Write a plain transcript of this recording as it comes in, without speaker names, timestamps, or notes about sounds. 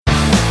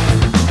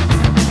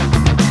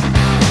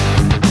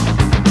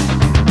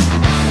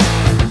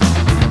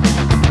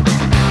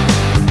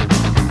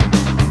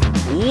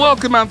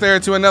Welcome out there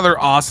to another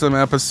awesome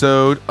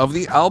episode of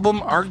the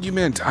Album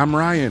Argument. I'm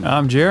Ryan.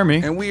 I'm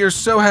Jeremy. And we are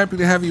so happy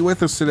to have you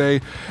with us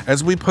today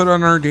as we put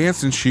on our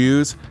dancing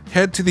shoes,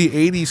 head to the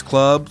 80s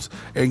clubs,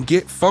 and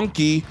get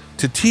funky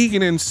to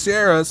Tegan and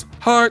Sara's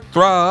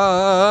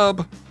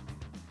Heartthrob.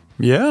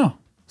 Yeah,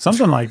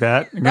 something like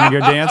that. You're going to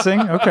go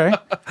dancing? Okay.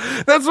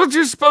 That's what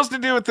you're supposed to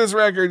do with this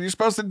record. You're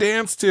supposed to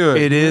dance to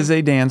it. It is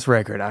a dance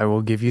record. I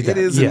will give you that. It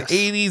is an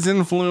 80s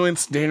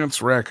influenced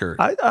dance record.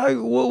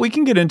 Well, we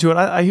can get into it.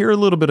 I hear a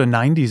little bit of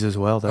 90s as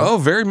well, though. Oh,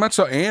 very much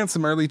so. And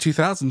some early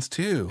 2000s,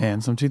 too.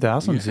 And some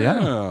 2000s,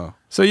 yeah.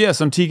 So, yeah,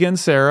 some Tegan and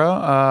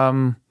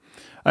Sara.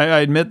 I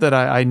admit that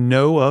I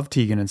know of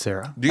Tegan and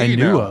Sara. I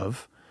knew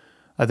of.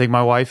 I think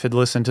my wife had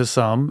listened to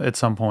some at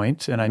some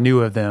point, and I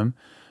knew of them.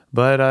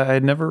 But I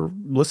had never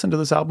listened to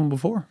this album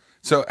before.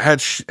 So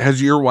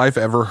has your wife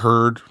ever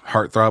heard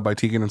Heartthrob by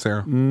Tegan and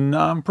Sara? No,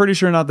 I'm pretty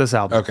sure not this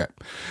album. Okay.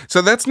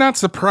 So that's not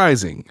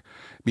surprising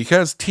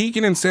because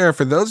Tegan and Sara,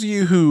 for those of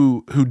you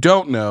who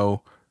don't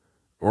know,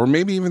 or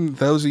maybe even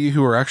those of you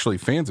who are actually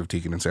fans of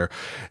Tegan and Sara,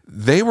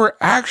 they were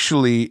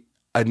actually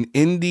an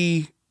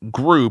indie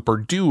group or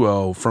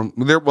duo from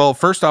their, well,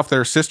 first off,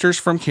 they're sisters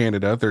from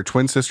Canada. They're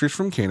twin sisters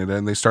from Canada,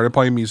 and they started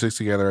playing music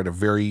together at a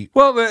very,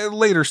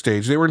 later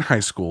stage. They were in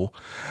high school,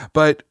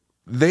 but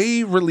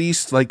they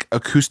released like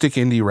acoustic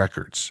indie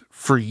records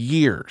for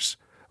years,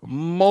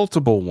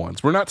 multiple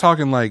ones. We're not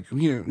talking like,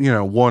 you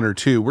know, one or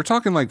two. We're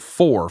talking like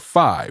 4 or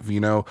 5,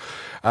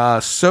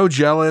 So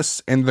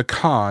Jealous and The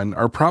Con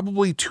are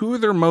probably two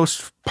of their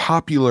most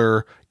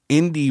popular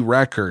indie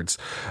records,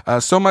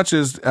 so much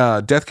as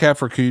Death Cab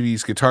for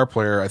Cutie's guitar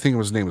player, I think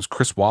his name was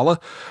Chris Walla,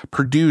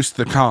 produced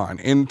The Con.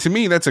 And to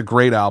me, that's a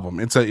great album.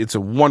 It's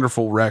a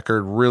wonderful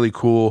record, really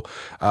cool.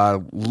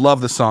 Love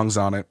the songs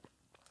on it.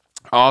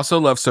 I also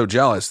love So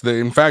Jealous.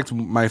 In fact,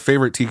 my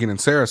favorite Tegan and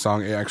Sara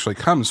song actually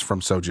comes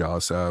from So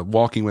Jealous,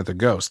 Walking with a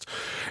Ghost.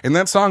 And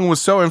that song was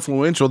so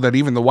influential that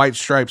even the White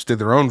Stripes did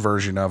their own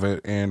version of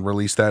it and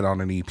released that on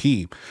an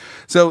EP.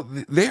 So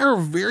they are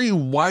very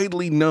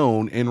widely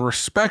known and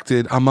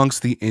respected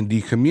amongst the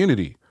indie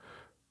community.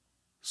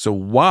 So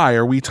why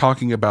are we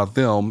talking about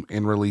them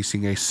in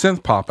releasing a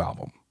synth pop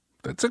album?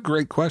 That's a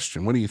great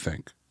question. What do you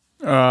think?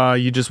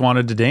 You just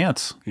wanted to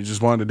dance. You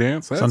just wanted to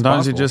dance? That's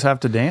Sometimes possible. you just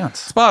have to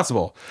dance. It's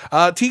possible.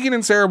 Tegan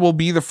and Sara will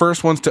be the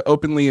first ones to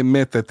openly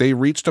admit that they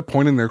reached a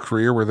point in their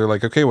career where they're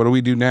like, okay, what do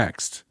we do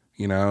next?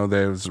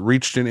 They've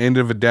reached an end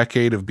of a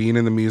decade of being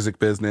in the music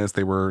business.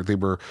 They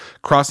were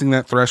crossing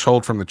that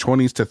threshold from the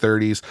 20s to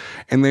 30s.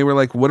 And they were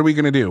like, what are we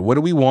going to do? What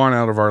do we want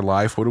out of our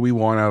life? What do we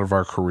want out of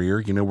our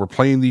career? We're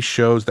playing these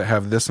shows that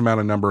have this amount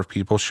of number of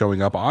people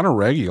showing up on a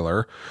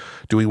regular.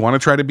 Do we want to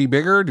try to be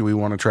bigger? Do we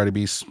want to try to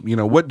be,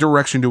 what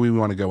direction do we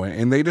want to go in?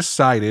 And they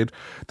decided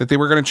that they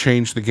were going to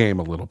change the game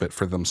a little bit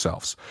for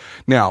themselves.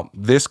 Now,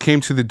 this came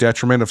to the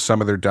detriment of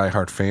some of their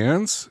diehard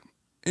fans.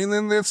 And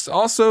then this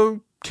also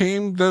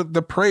came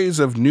the praise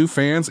of new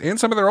fans, and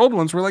some of their old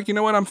ones were like, you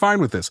know what, I'm fine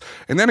with this.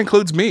 And that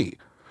includes me.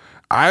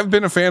 I've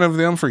been a fan of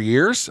them for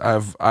years.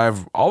 I've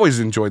always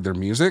enjoyed their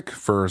music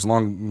for as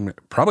long,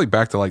 probably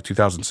back to like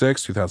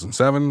 2006,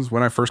 2007 is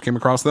when I first came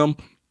across them.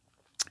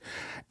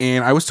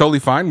 And I was totally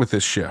fine with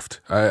this shift.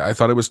 I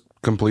thought it was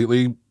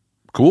completely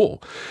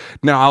cool.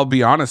 Now, I'll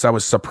be honest, I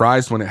was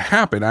surprised when it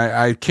happened.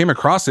 I came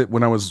across it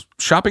when I was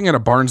shopping at a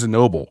Barnes &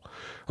 Noble. I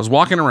was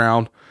walking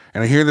around,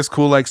 and I hear this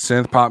cool like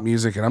synth pop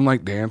music, and I'm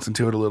like dancing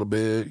to it a little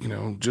bit,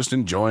 just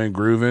enjoying,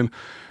 grooving,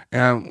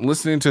 and I'm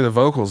listening to the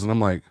vocals, and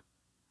I'm like,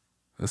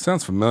 that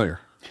sounds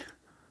familiar.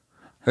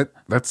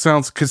 That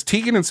sounds, because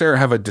Tegan and Sara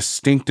have a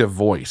distinctive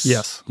voice.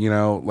 Yes.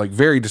 Like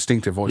very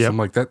distinctive voice. Yep.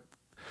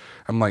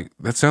 I'm like,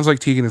 that sounds like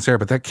Tegan and Sara,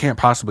 but that can't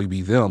possibly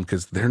be them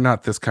because they're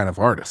not this kind of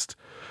artist.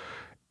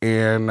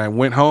 And I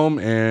went home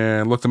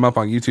and looked them up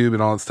on YouTube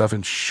and all that stuff,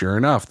 and sure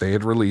enough, they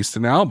had released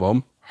an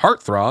album,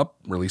 Heartthrob,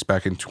 released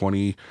back in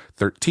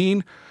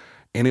 2013,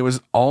 and it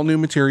was all new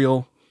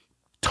material,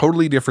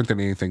 totally different than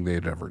anything they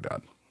had ever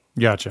done.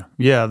 Gotcha.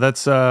 Yeah,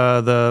 that's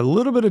the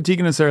little bit of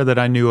Tegan and Sara that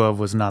I knew of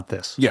was not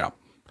this. Yeah.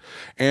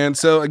 And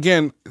so,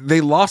 again,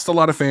 they lost a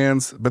lot of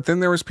fans, but then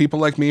there was people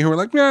like me who were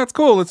like, yeah, it's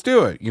cool, let's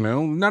do it,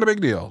 not a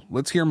big deal,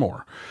 let's hear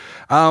more.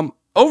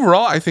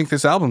 Overall, I think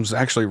this album is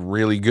actually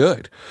really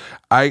good.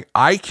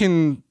 I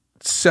can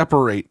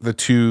separate the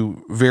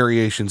two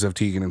variations of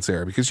Tegan and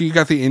Sara because you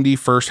got the indie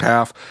first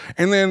half,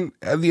 and then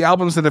the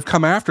albums that have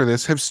come after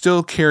this have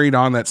still carried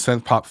on that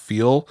synth pop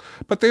feel,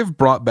 but they've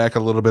brought back a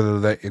little bit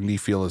of that indie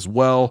feel as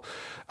well.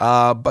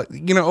 But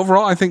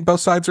overall, I think both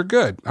sides are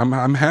good.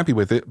 I'm happy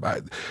with it.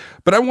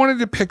 But I wanted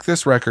to pick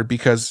this record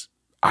because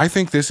I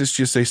think this is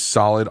just a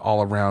solid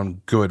all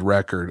around good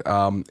record.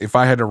 If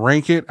I had to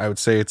rank it, I would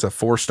say it's a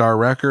 4-star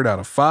record out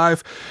of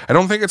 5. I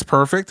don't think it's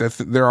perfect.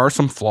 There are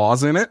some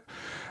flaws in it.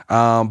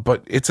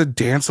 But it's a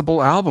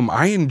danceable album.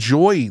 I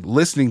enjoy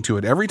listening to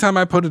it. Every time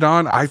I put it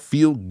on, I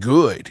feel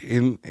good.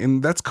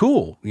 And that's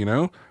cool,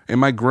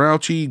 And my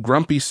grouchy,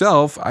 grumpy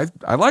self,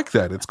 I like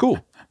that. It's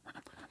cool.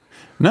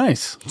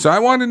 Nice. So I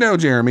wanted to know,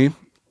 Jeremy,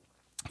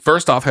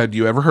 First off, had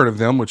you ever heard of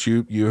them, which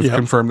you have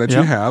confirmed that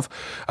you have.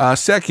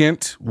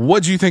 Second,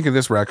 what do you think of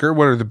this record?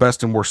 What are the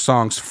best and worst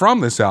songs from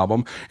this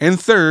album? And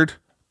third,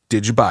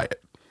 did you buy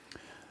it?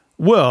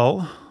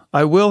 Well,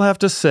 I will have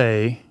to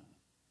say,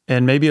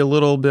 and maybe a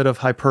little bit of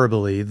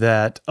hyperbole,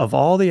 that of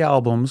all the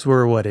albums,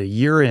 we're a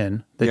year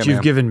in that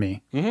you've given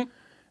me,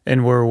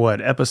 and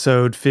we're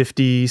episode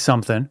 50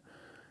 something,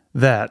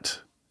 that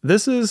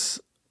this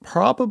is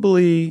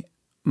probably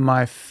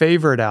my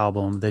favorite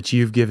album that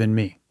you've given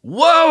me.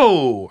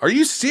 Whoa! Are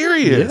you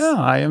serious? Yeah,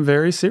 I am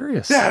very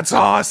serious. That's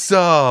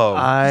awesome.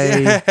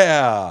 I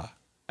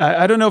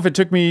don't know if it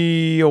took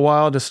me a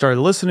while to start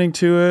listening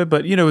to it,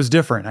 but it was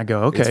different. I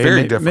go, okay, it's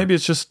very different. Maybe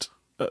it's just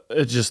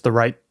the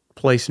right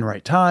place and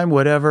right time,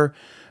 whatever.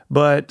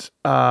 But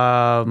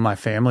my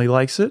family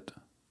likes it.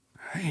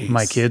 Nice.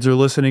 My kids are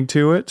listening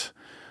to it.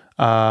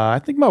 I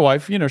think my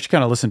wife, she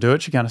kind of listened to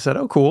it. She kind of said,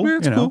 "Oh, cool." Yeah,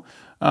 it's cool.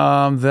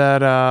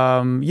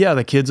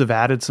 The kids have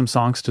added some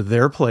songs to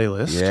their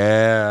playlist.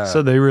 Yeah.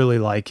 So they really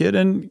like it.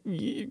 And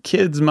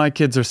my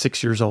kids are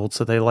 6 years old,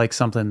 so they like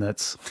something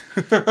that's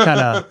kind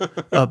of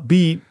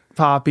upbeat,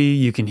 poppy.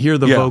 You can hear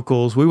the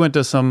vocals. We went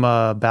to some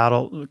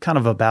battle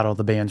of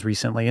the bands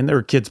recently, and there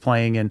were kids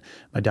playing, and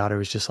my daughter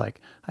was just like,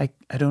 I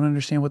don't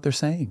understand what they're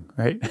saying,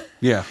 right?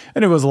 Yeah.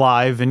 And it was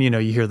live, and you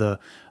hear the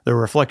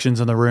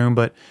reflections in the room,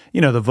 but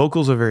the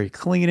vocals are very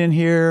clean in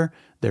here.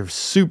 They're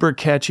super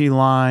catchy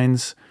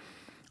lines.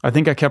 I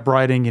think I kept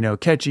writing,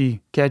 catchy,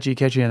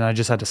 and I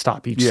just had to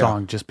stop each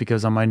song just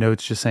because on my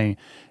notes just saying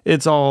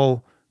it's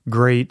all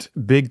great,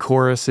 big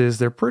choruses.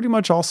 They're pretty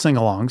much all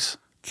sing-alongs.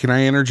 Can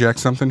I interject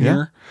something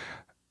here?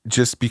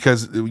 Just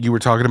because you were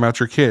talking about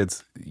your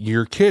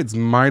kids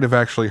might have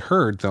actually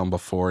heard them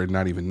before and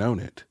not even known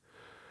it.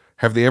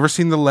 Have they ever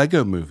seen the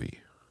Lego movie?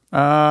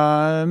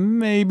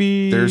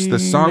 Maybe. There's the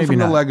song from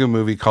the Lego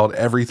movie called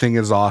Everything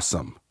is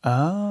Awesome.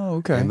 Oh,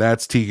 okay. And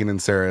that's Tegan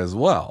and Sara as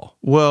well.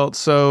 Well,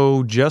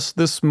 so just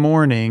this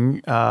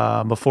morning,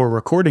 before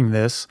recording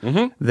this,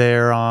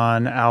 they're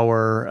on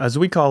our, as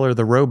we call her,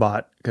 the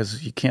robot,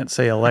 because you can't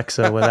say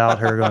Alexa without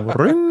her going,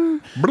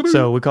 ring.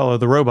 So we call her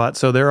the robot.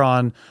 So they're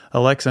on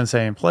Alexa and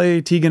saying,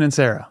 play Tegan and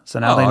Sara. So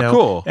now they know.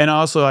 Cool. And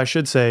also, I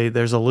should say,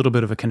 there's a little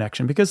bit of a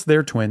connection because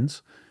they're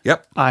twins.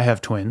 Yep. I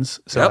have twins.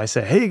 So I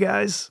say, hey,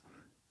 guys.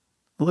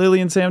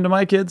 Lily and Sam to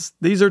my kids,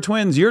 these are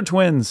twins. You're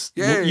twins.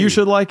 Yay. You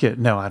should like it.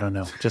 No, I don't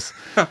know. Just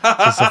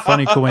a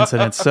funny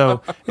coincidence.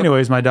 So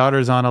anyways, my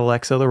daughter's on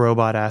Alexa, the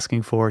robot,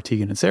 asking for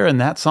Tegan and Sara.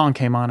 And that song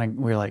came on and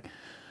we were like,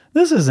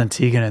 this isn't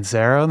Tegan and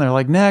Sara. And they're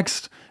like,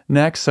 next.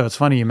 So it's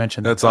funny you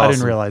mentioned that. That's awesome. I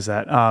didn't realize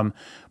that.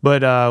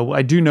 But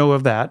I do know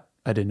of that.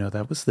 I didn't know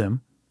that was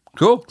them.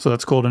 Cool. So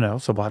that's cool to know.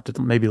 So we'll have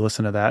to maybe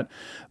listen to that.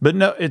 But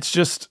no,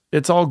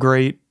 it's all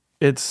great.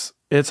 It's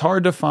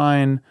hard to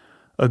find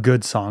a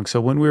good song.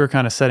 So when we were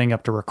kind of setting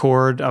up to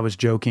record, I was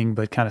joking,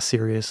 but kind of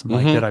serious. I'm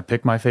like, did I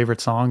pick my favorite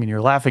song? And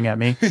you're laughing at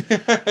me.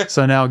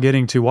 So now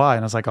getting to why,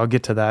 and I was like, I'll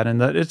get to that. And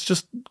that it's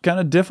just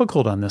kind of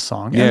difficult on this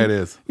song. Yeah, and, it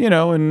is.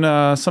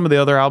 And some of the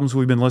other albums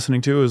we've been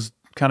listening to is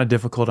kind of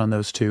difficult on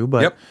those too.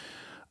 But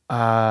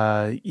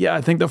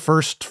I think the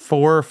first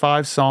 4 or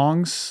 5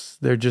 songs,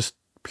 they're just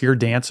pure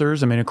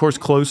dancers. I mean, of course,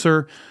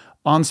 Closer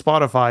on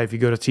Spotify, if you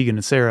go to Tegan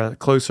and Sara,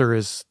 Closer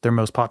is their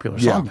most popular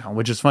song now,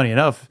 which is funny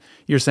enough.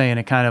 You're saying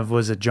it kind of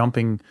was a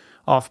jumping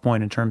off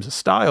point in terms of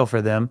style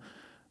for them,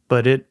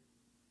 but it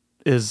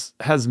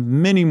has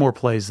many more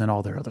plays than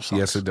all their other songs.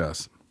 Yes, it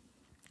does.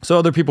 So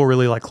other people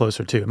really like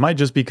Closer too. It might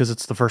just be because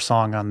it's the first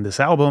song on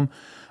this album,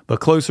 but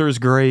Closer is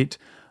great.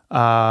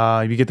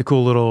 You get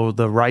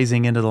the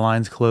rising into the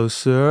lines,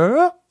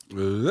 Closer.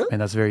 And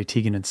that's very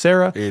Tegan and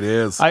Sara. It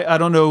is. I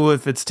don't know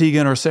if it's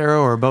Tegan or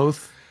Sara or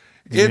both.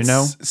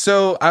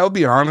 So I'll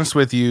be honest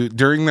with you,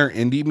 during their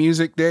indie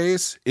music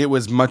days, it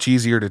was much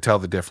easier to tell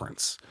the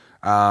difference.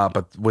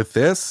 But with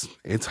this,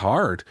 it's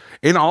hard.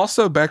 And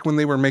also back when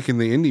they were making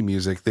the indie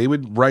music, they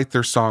would write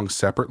their songs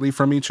separately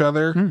from each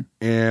other.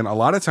 And a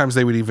lot of times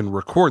they would even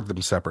record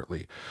them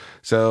separately.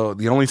 So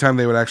the only time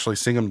they would actually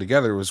sing them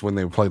together was when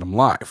they would play them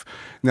live.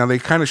 Now they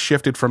kind of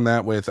shifted from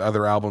that with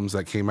other albums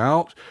that came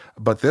out.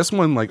 But this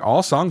one, like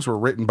all songs were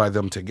written by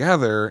them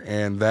together.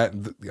 And that,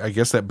 I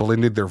guess that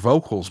blended their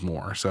vocals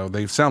more. So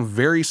they sound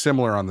very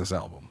similar on this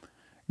album.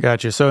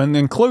 Gotcha. So, and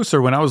then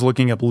Closer, when I was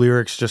looking up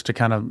lyrics just to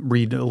kind of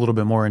read a little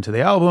bit more into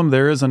the album,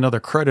 there is another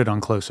credit on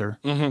Closer.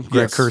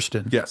 Greg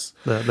Kirsten. Yes.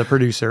 The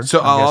producer. So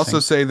I'll also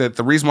say that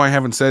the reason why I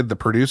haven't said the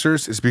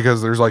producers is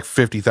because there's like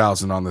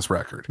 50,000 on this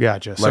record.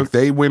 Gotcha. Like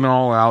they went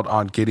all out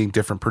on getting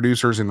different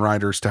producers and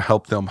writers to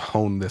help them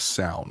hone this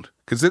sound.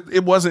 Because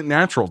it wasn't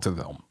natural to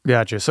them.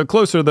 Gotcha. So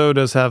Closer, though,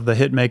 does have the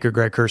hit maker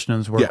Greg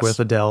Kirsten's work with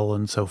Adele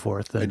and so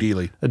forth. And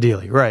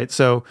Ideally, right.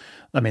 So,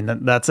 I mean,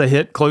 that's a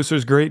hit.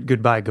 Closer's great.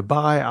 Goodbye,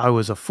 Goodbye. I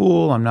Was a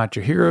Fool. I'm Not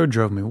Your Hero.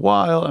 Drove Me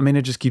Wild. I mean,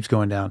 it just keeps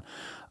going down.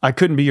 I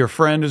Couldn't Be Your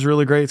Friend is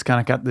really great. It's kind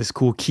of got this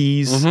cool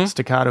keys,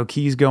 staccato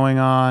keys going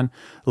on.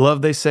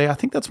 Love They Say. I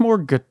think that's more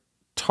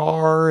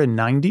guitar and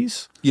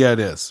 90s. Yeah, it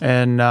is.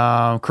 And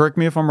correct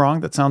me if I'm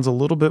wrong. That sounds a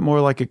little bit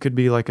more like it could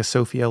be like a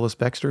Sophie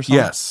Ellis-Bextor song.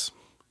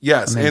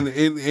 Yes. I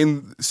mean,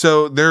 and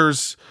so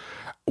there's,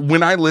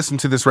 when I listen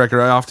to this record,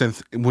 I often,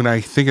 when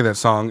I think of that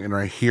song and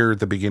I hear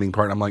the beginning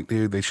part, I'm like,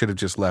 dude, they should have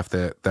just left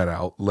that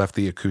out, left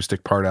the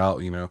acoustic part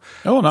out, you know.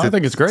 Oh, no, I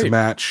think it's great. To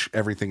match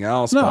everything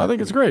else. No, I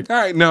think it's great. All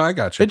right, no, I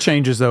got you. It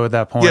changes, though, at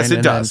that point. Yes,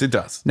 it does. It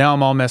does. Now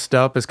I'm all messed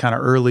up. It's kind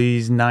of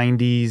early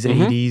 90s,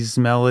 80s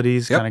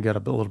melodies, kind of got a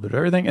little bit of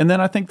everything. And then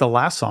I think the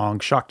last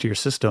song, Shock to Your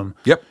System,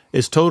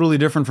 is totally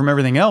different from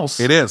everything else.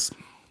 It is.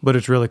 But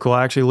it's really cool.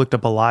 I actually looked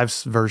up a live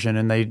version,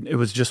 and it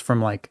was just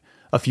from like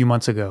a few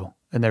months ago.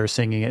 And they were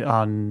singing it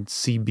on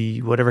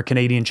CB, whatever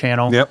Canadian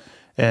channel. Yep.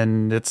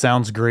 And it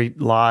sounds great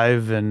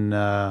live. And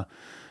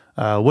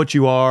What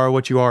You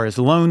Are is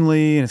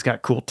lonely. And it's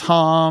got cool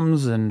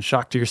toms and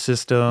Shock to Your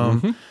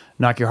System,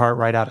 Knock Your Heart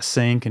Right Out of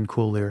Sync, and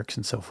cool lyrics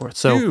and so forth.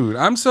 So, dude,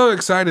 I'm so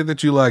excited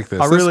that you like this.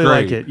 I really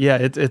like it.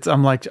 Yeah,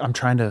 I'm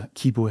trying to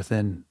keep it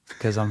within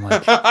because I'm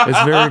like,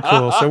 it's very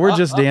cool. So we're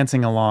just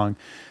dancing along.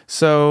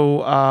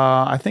 So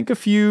I think a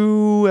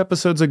few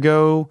episodes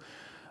ago,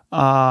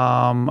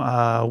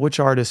 which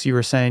artist you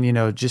were saying, you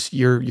know, just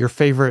your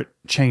favorite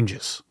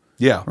changes.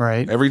 Yeah.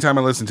 Right. Every time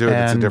I listen to it,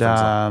 it's a different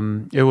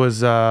song. It was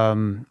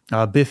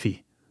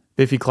Biffy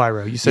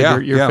Clyro. You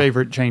said your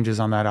favorite changes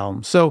on that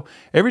album. So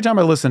every time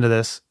I listen to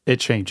this, it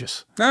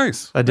changes.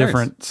 Nice. A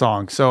different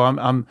song. So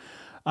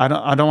I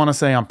don't want to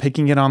say I'm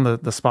picking it on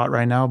the spot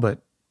right now,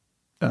 but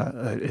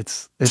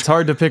it's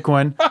hard to pick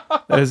one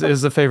as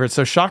the favorite.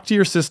 So Shock to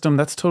Your System,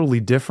 that's totally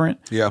different.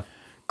 Yeah.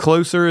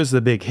 Closer is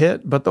the big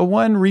hit, but the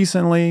one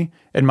recently,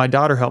 and my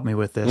daughter helped me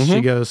with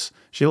this.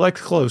 She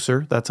likes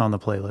Closer. That's on the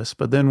playlist.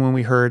 But then when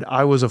we heard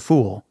I Was a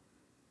Fool,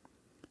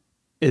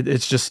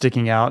 it's just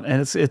sticking out,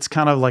 and it's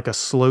kind of like a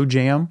slow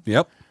jam.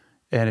 Yep.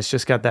 And it's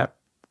just got that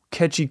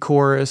catchy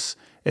chorus.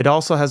 It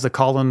also has the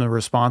call and the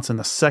response in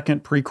the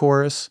second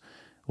pre-chorus,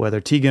 whether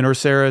Tegan or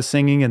Sara is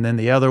singing, and then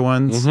the other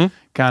ones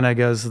kind of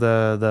goes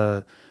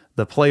the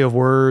play of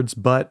words,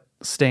 but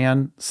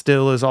stand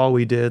still is all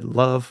we did.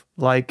 Love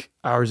like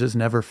ours is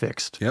never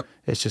fixed. Yep.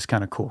 It's just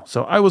kind of cool.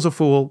 So I Was a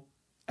Fool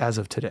as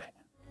of today.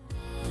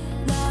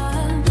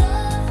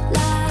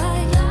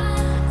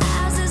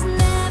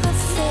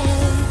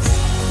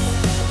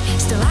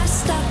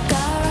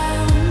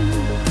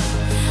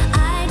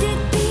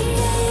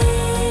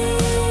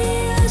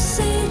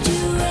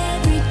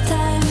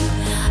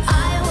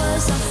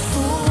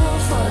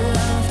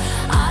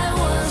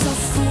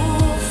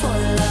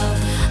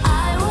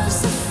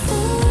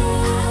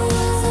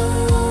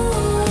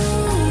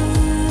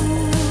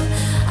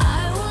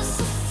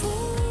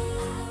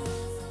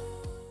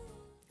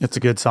 It's a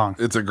good song.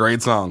 It's a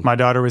great song. My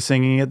daughter was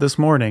singing it this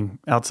morning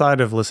outside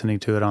of listening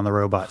to it on the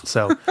robot.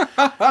 So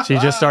she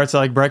just starts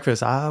like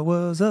breakfast. I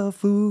was a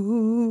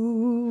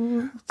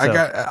fool. So, I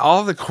got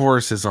all the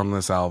choruses on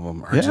this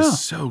album are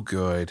just so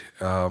good.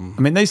 I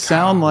mean, they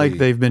sound like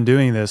they've been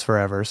doing this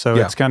forever. So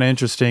it's kind of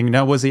interesting.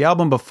 Now, was the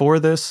album before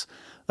this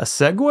a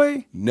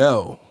segue?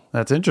 No.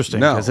 That's interesting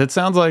because it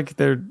sounds like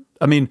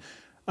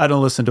I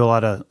don't listen to a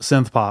lot of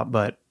synth pop,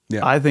 but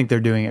I think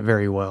they're doing it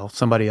very well.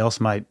 Somebody else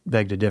might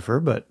beg to differ,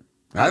 but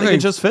I think it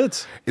just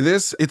fits.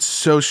 It's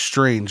so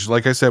strange.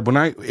 Like I said,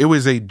 it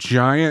was a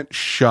giant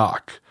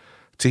shock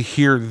to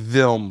hear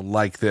them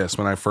like this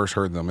when I first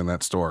heard them in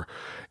that store.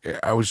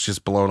 I was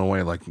just blown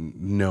away. Like,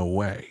 no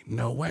way.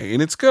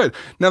 And it's good.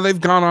 Now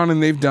they've gone on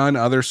and they've done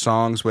other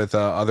songs with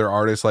other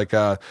artists. Like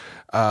there's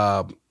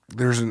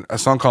a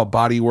song called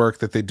Bodywork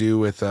that they do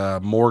with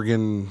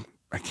Morgan.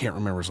 I can't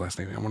remember his last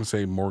name. I want to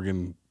say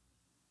Morgan.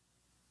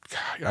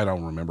 God, I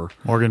don't remember.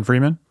 Morgan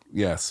Freeman?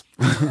 Yes.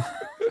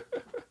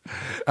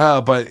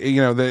 But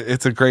you know,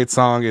 it's a great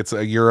song. It's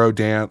a Euro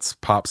dance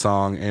pop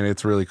song, and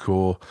it's really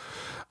cool.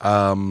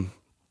 I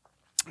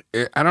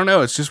don't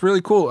know. It's just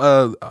really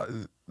cool.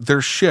 Their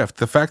shift,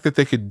 the fact that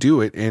they could do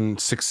it and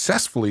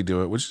successfully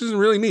do it, which is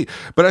really neat.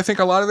 But I think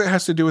a lot of it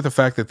has to do with the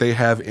fact that they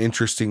have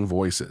interesting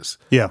voices.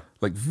 Yeah.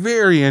 Like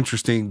very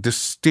interesting,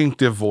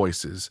 distinctive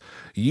voices.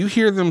 You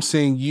hear them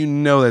sing, you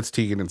know that's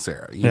Tegan and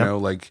Sara. You know,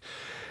 like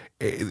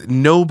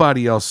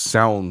nobody else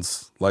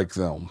sounds like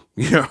them,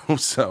 you know?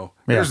 So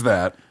there's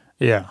that.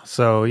 Yeah.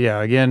 So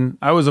again,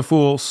 I Was a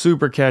Fool,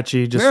 super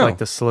catchy, just like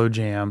the slow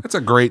jam. It's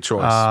a great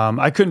choice.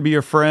 I Couldn't Be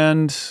Your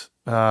Friend.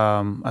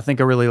 I think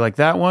I really like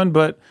that one,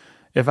 but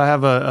if I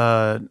have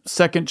a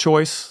second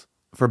choice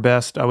for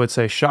best, I would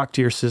say Shock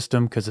to Your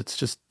System because it's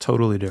just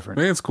totally different.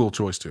 I think it's a cool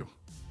choice too.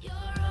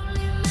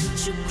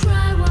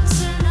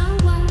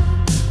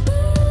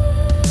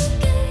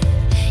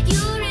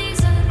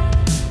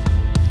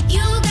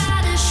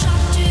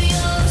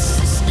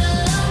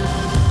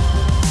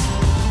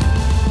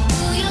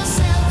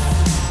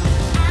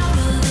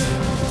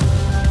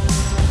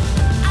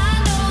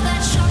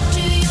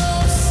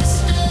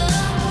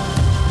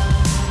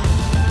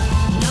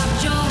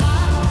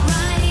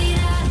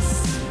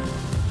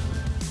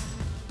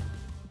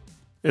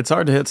 it's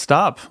hard to hit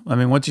stop. I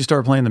mean, once you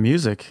start playing the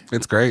music,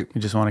 it's great.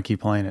 You just want to keep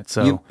playing it.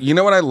 So you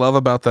know what I love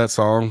about that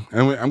song?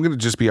 And I'm going to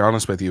just be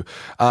honest with you.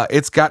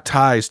 It's got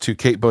ties to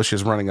Kate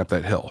Bush's Running Up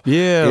That Hill.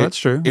 Yeah, that's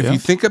true. If you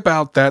think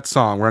about that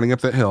song, Running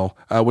Up That Hill,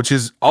 which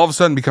is all of a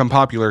sudden become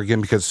popular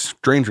again because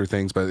Stranger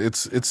Things, but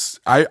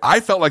I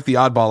felt like the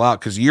oddball out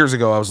because years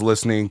ago I was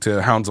listening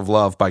to Hounds of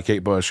Love by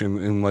Kate Bush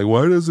and like,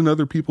 why doesn't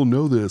other people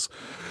know this?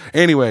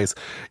 Anyways,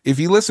 if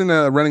you listen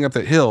to Running Up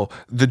That Hill,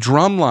 the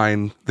drum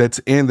line that's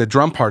in, the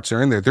drum parts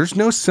are in there. There's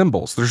no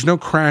cymbals. There's no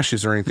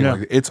crashes or anything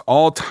like that. It's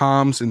all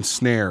toms and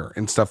snare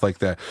and stuff like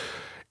that.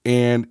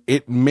 And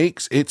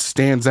it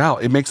stands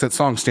out. It makes that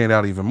song stand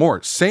out even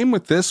more. Same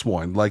with this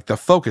one. Like the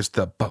focus,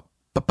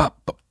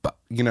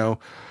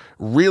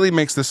 really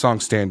makes this song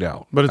stand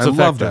out. But it's I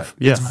effective. love that.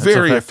 Yeah, it's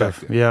very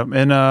effective. Yeah.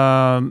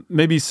 And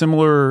maybe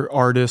similar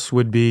artists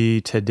would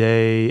be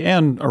today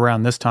and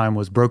around this time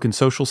was Broken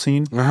Social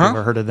Scene.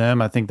 Ever heard of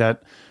them? I think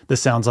that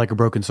this sounds like a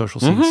Broken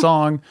Social Scene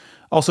song.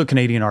 Also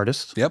Canadian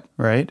artists. Yep.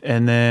 Right.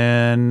 And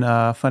then,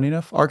 funny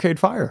enough, Arcade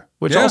Fire,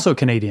 which also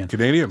Canadian.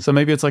 So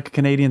maybe it's like a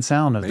Canadian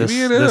sound of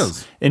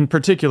this in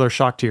particular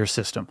shock to your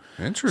system.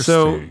 Interesting.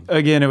 So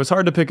again, it was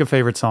hard to pick a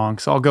favorite song.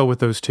 So I'll go with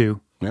those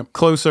two. Yep.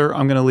 Closer,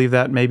 I'm going to leave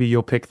that. Maybe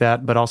you'll pick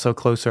that, but also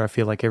Closer, I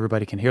feel like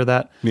everybody can hear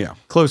that. Yeah.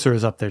 Closer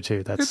is up there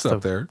too. It's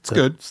up there. It's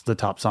good. It's the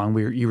top song.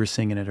 You were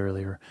singing it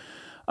earlier.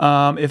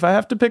 If I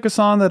have to pick a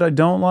song that I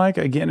don't like,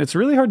 again, it's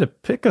really hard to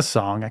pick a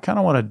song. I kind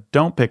of want to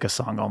don't pick a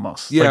song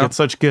almost. Yeah. Like it's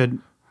such good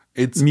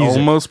It's music.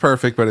 almost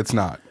perfect, but it's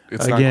not.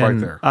 It's not quite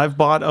there. I've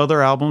bought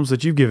other albums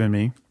that you've given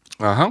me.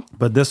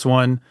 But this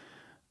one,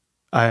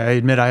 I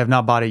admit I have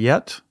not bought it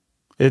yet.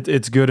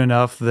 It's good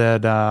enough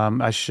that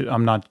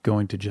I'm not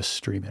going to just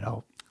stream it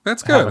out.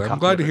 That's good. I'm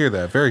glad to hear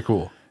that. Very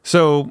cool.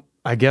 So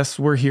I guess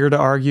we're here to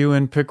argue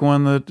and pick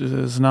one that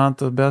is not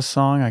the best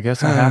song. I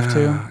guess I have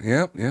to.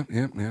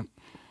 Yep.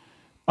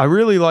 I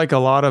really like a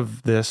lot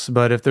of this,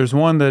 but if there's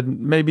one that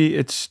maybe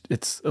it's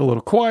a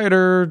little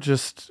quieter,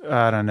 just,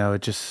 I don't know,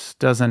 it just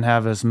doesn't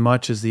have as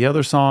much as the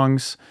other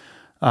songs.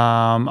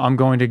 I'm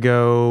going to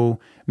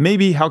go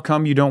maybe How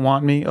Come You Don't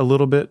Want Me a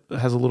little bit. It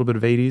has a little bit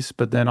of 80s,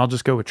 but then I'll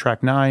just go with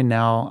track 9,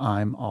 Now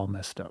I'm All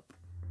Messed Up.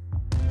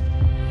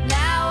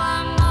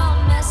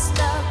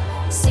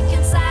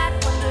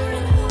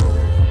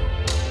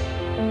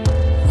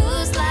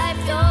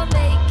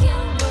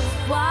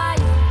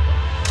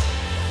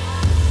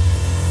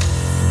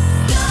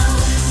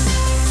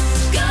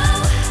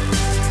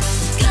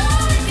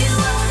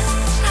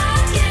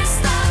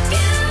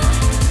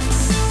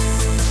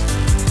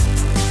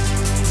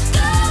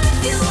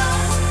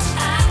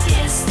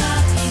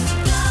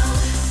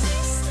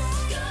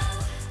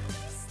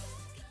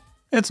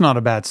 It's not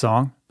a bad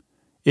song.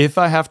 If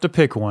I have to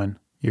pick one,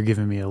 you're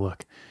giving me a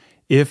look.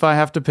 If I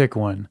have to pick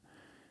one,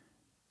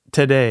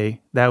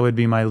 today, that would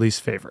be my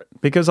least favorite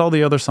because all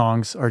the other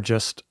songs are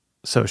just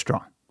so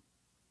strong.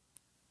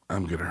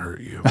 I'm going to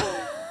hurt you.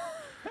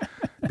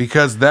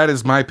 Because that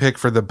is my pick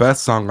for the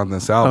best song on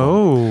this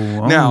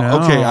album.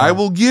 Okay, I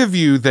will give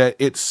you that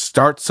it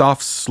starts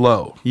off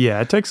slow. Yeah,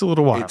 it takes a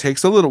little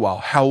while.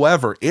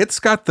 However, it's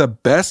got the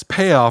best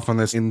payoff on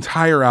this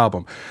entire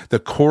album. The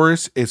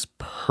chorus is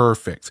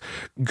perfect.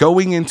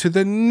 Going into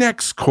the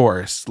next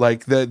chorus,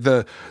 like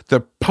the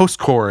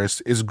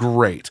post-chorus is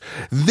great.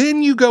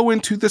 Then you go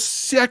into the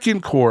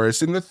second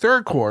chorus and the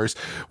third chorus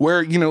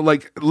where,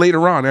 like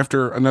later on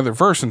after another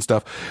verse and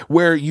stuff,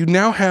 where you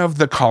now have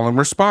the call and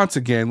response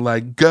again,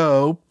 like,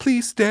 go,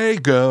 please stay,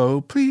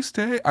 go, please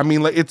stay. I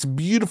mean, like, it's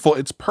beautiful.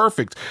 It's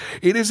perfect.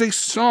 It is a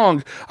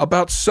song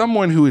about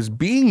someone who is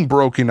being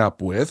broken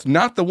up with,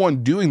 not the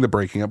one doing the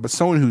breaking up, but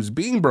someone who's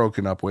being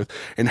broken up with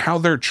and how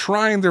they're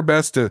trying their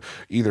best to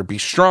either be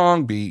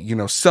strong, be,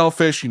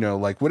 selfish,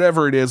 like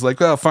whatever it is,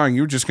 like, oh, fine,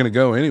 you're just going to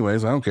go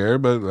anyways. I don't care,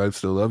 but I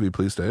still love you.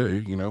 Please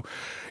stay,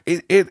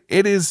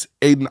 It is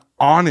an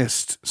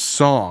honest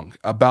song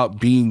about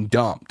being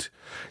dumped.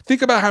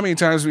 Think about how many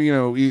times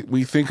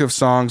we think of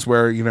songs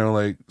where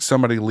like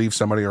somebody leaves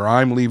somebody or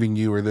I'm leaving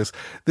you or this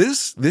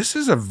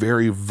is a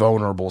very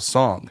vulnerable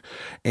song,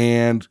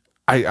 and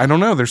I don't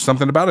know, there's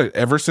something about it.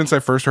 Ever since I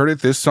first heard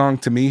it, this song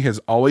to me has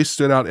always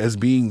stood out as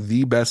being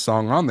the best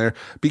song on there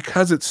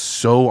because it's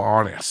so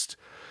honest.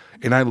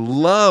 And I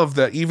love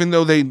that even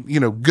though they,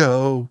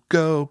 go,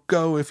 go,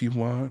 go if you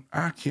want,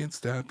 I can't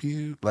stop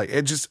you. Like,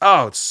 it just,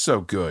 it's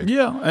so good.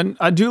 Yeah, and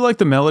I do like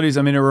the melodies.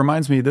 I mean, it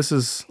reminds me, this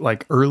is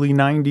like early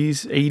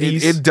 90s,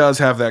 80s. It does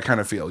have that kind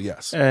of feel,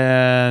 yes.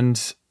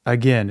 And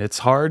again, it's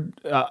hard,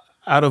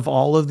 out of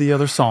all of the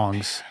other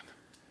songs,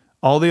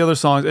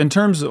 in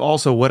terms of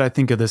also what I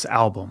think of this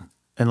album.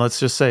 And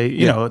let's just say,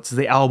 it's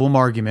the album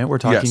argument. We're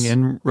talking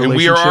in relationship. And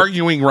we are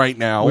arguing right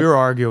now. We were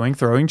arguing,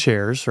 throwing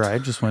chairs,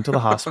 right? Just went to the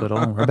hospital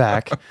and we're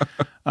back.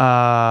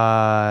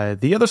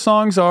 The other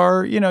songs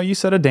are, you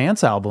said a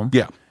dance album.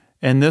 Yeah.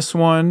 And this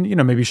one,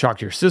 maybe Shock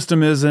to Your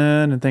System is in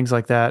and things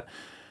like that.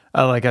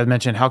 Like I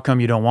mentioned, How Come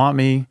You Don't Want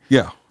Me?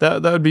 Yeah.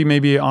 That would be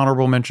maybe an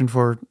honorable mention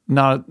for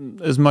not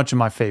as much of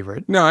my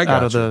favorite. No, I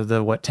got out of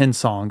the 10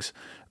 songs.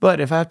 But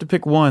if I have to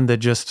pick one that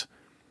just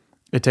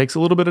It takes a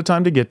little bit of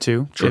time to get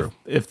to. True.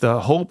 If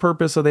the whole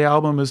purpose of the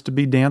album is to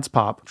be dance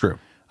pop, True.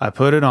 I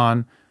put it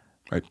on.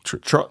 Right. True.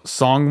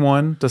 Song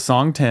 1 to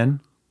song 10,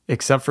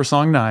 except for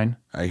song 9.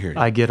 I hear you.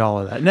 I get all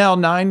of that. Now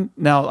 9.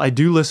 Now I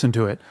do listen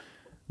to it,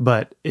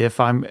 but if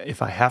I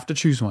have to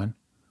choose one,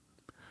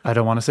 I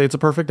don't want to say it's a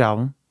perfect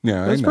album.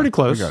 Yeah, it's pretty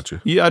close. I got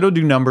you. Yeah, I don't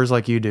do numbers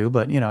like you do,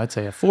 but I'd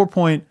say a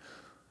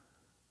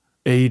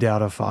 4.8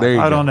 out of 5.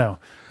 I don't know.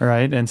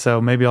 Right. And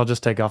so maybe I'll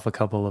just take off a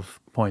couple of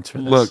points for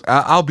this. Look,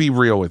 I'll be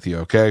real with you,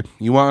 okay?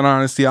 You want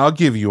honesty? I'll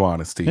give you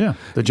honesty. Yeah,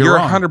 that you're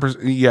wrong. 100%.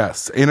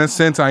 Yes, in a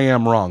sense, I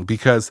am wrong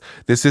because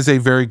this is a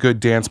very good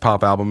dance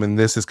pop album, and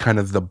this is kind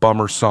of the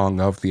bummer song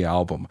of the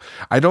album.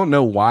 I don't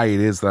know why it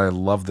is that I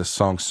love this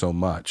song so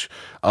much,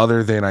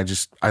 other than I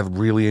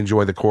really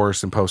enjoy the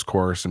chorus and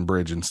post-chorus and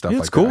bridge and stuff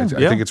like cool. that.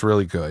 I think it's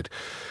really good.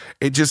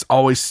 It just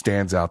always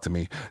stands out to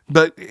me.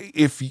 But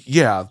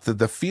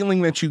the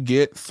feeling that you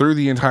get through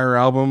the entire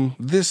album,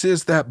 this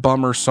is that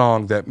bummer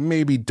song that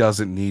maybe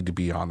doesn't need to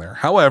be on there.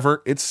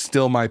 However, it's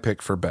still my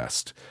pick for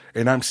best,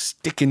 and I'm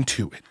sticking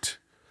to it.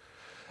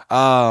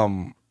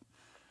 I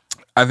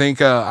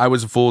think I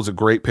Was a Fool is a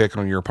great pick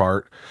on your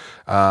part.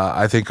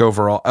 I think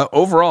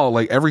overall,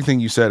 like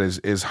everything you said is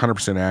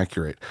 100%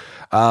 accurate.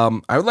 I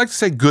would like to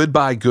say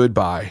Goodbye,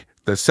 Goodbye.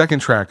 The second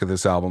track of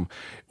this album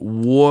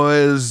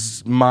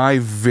was my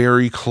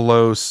very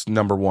close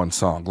number one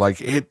song.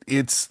 Like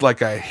it's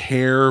like a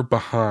hair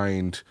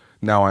behind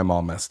Now I'm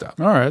All Messed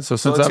Up. All right. So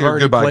since I've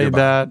already played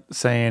that,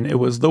 saying it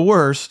was the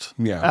worst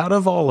out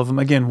of all of them,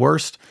 again,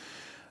 worst.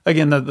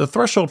 Again, the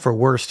threshold for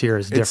worst here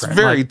is different.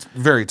 It's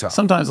very tough.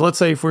 Sometimes, let's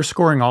say if we're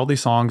scoring all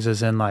these songs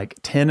as in like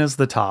 10 is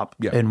the top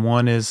and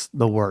 1 is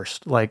the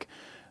worst. Like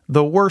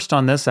the worst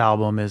on this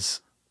album is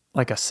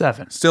like a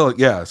 7. Still,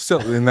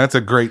 and that's a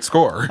great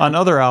score. On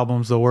other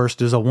albums, the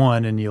worst is a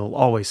 1, and you'll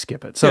always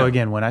skip it. So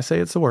again, when I say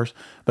it's the worst,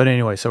 but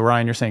anyway, so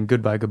Ryan, you're saying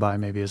Goodbye, Goodbye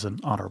maybe is an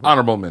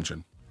honorable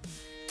mention.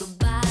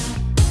 Goodbye,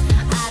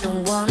 I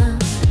don't wanna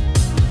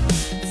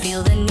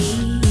feel the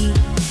need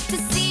to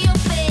see your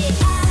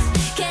face. I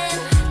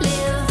can't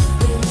live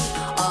with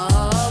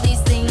all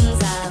these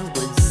things I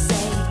would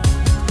say.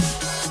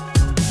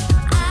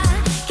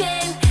 I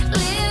can't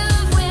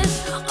live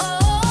with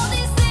all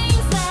these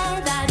things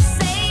that I'd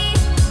say.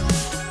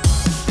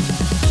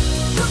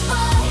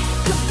 Goodbye,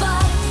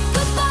 goodbye,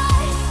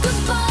 goodbye,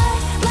 goodbye,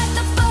 like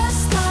the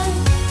first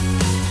time.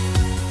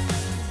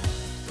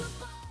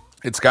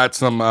 It's got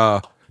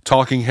some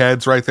Talking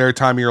Heads right there,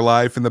 Time of Your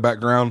Life in the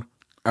background.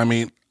 I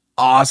mean,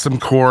 awesome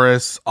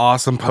chorus,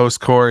 awesome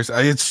post-chorus.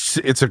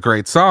 It's a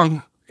great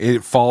song.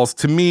 It falls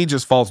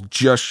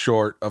just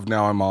short of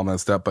Now I'm All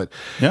Messed Up, but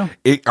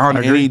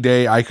on any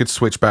day I could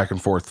switch back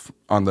and forth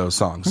on those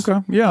songs.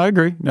 Okay. Yeah, I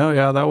agree.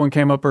 No, that one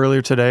came up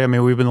earlier today. I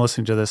mean, we've been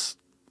listening to this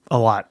a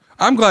lot.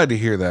 I'm glad to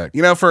hear that.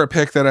 For a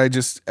pick that I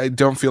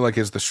don't feel like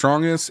is the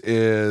strongest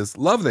is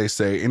Love They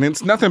Say. And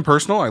it's nothing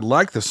personal. I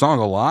like the song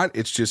a lot.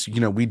 It's just,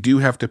 we do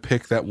have to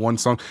pick that one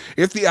song.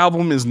 If the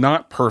album is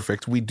not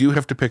perfect, we do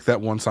have to pick that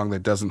one song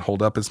that doesn't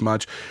hold up as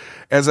much.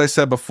 As I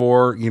said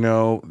before,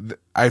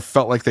 I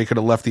felt like they could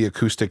have left the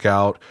acoustic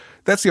out.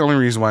 That's the only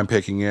reason why I'm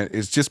picking it,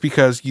 is just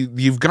because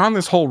you've gone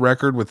this whole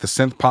record with the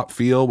synth pop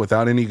feel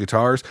without any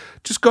guitars.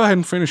 Just go ahead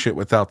and finish it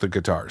without the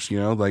guitars,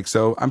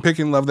 so I'm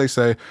picking Love They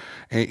Say,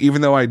 even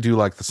though I do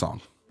like the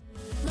song.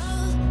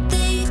 Love,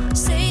 they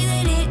say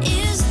that it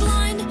is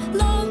blind.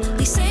 Love,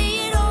 they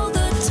say it all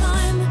the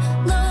time.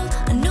 Love,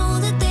 I know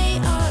that they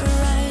are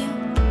right.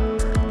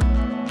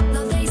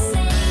 Love, they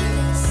say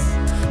this.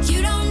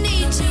 You don't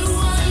need to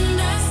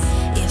wonder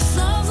if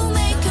love will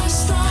make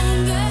us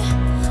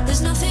stronger.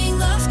 There's nothing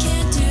love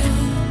can't do.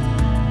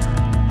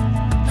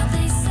 Love,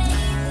 they say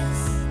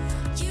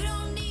this. You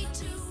don't need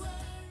to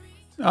worry.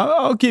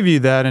 I'll give you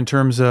that in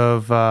terms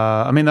of,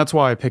 that's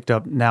why I picked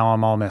up Now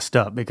I'm All Messed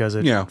Up, because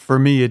for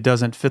me, it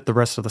doesn't fit the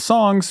rest of the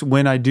songs.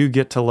 When I do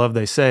get to Love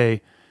They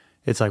Say,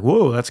 it's like,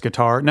 whoa, that's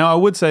guitar. Now, I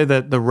would say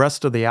that the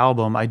rest of the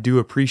album, I do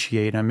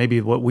appreciate, and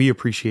maybe what we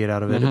appreciate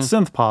out of it, it's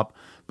synth pop,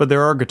 but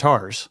there are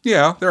guitars.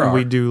 Yeah, there are.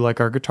 We do like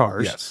our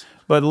guitars. Yes.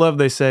 But Love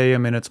They Say,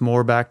 it's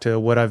more back to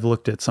what I've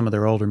looked at some of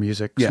their older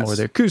music, more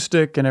the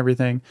acoustic and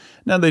everything.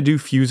 Now, they do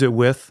fuse it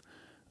with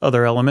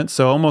other elements.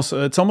 So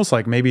it's almost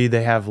like maybe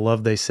they have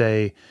Love They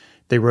Say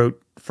they wrote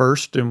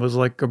first and was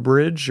like a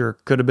bridge, or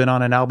could have been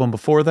on an album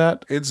before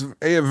that. It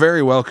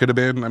very well could have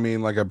been.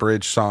 Like a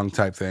bridge song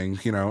type thing,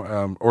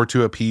 or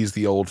to appease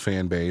the old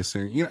fan base.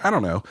 Or, I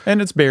don't know.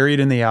 And it's buried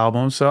in the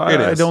album. So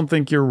I don't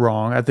think you're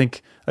wrong. I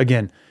think,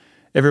 again,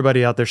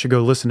 everybody out there should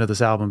go listen to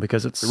this album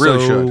because it's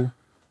so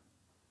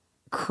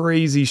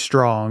crazy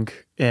strong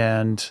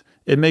and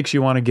it makes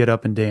you want to get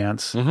up and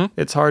dance.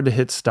 It's hard to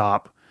hit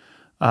stop.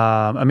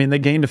 They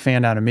gained a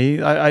fan out of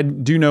me. I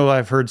do know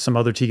I've heard some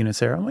other Tegan and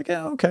Sara. I'm like,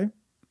 yeah, okay.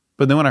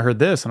 But then when I heard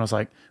this, and I was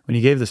like, when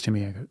you gave this to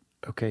me, I go,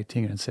 okay,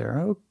 Tegan and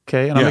Sara,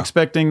 okay. And I'm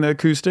expecting the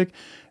acoustic,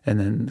 and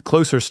then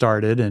Closer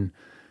started, and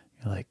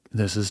you're like,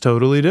 this is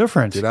totally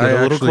different. Did I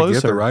actually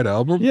get the right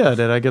album? Yeah,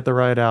 did I get the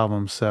right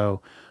album?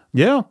 So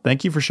Yeah,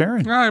 thank you for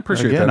sharing. I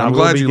appreciate that. I'm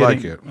glad you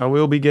like it. I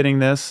will be getting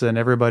this, and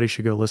everybody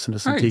should go listen to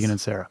some Tegan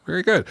and Sara.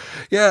 Very good.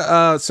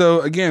 Yeah,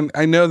 so again,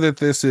 I know that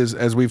this is,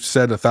 as we've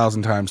said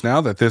 1,000 times now,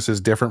 that this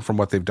is different from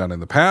what they've done in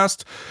the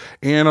past,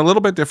 and a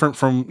little bit different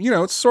from,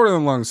 it's sort of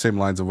along the same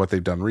lines of what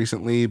they've done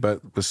recently,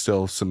 but with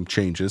still some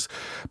changes.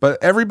 But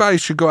everybody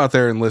should go out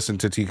there and listen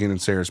to Tegan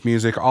and Sara's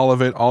music, all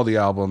of it, all the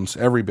albums,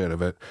 every bit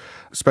of it,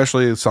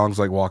 especially songs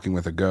like Walking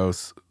with a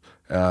Ghost,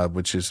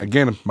 which is,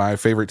 again, my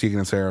favorite Tegan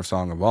and Sara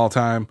song of all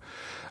time.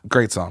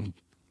 Great song.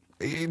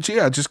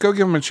 Yeah, just go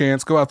give them a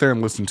chance. Go out there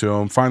and listen to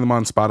them. Find them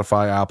on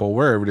Spotify, Apple,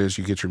 wherever it is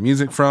you get your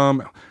music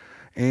from.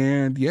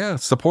 And yeah,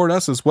 support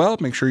us as well.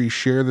 Make sure you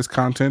share this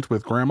content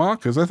with Grandma,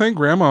 because I think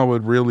Grandma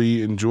would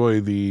really enjoy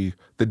the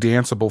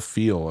danceable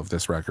feel of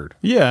this record.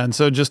 Yeah, and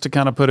so just to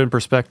kind of put in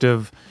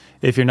perspective,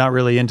 if you're not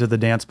really into the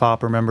dance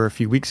pop, remember a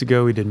few weeks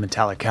ago we did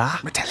Metallica.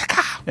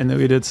 And then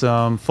we did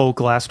some folk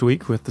last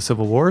week with the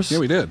Civil Wars. Yeah,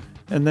 we did.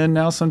 And then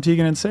now some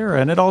Tegan and Sara,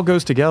 and it all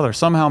goes together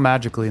somehow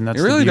magically, and that's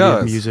it really the beauty does.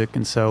 of music.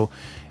 And so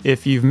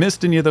if you've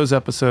missed any of those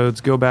episodes,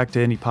 go back to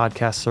any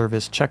podcast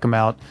service, check them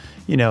out.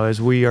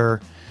 As we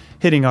are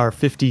hitting our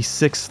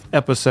 56th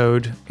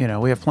episode,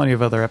 we have plenty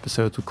of other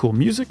episodes with cool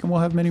music, and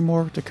we'll have many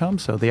more to come.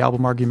 So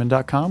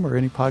thealbumargument.com or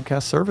any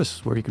podcast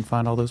service where you can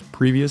find all those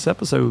previous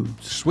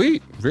episodes.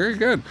 Sweet. Very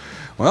good.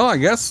 Well, I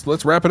guess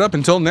let's wrap it up.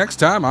 Until next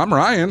time, I'm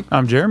Ryan.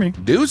 I'm Jeremy.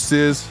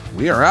 Deuces.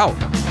 We are out.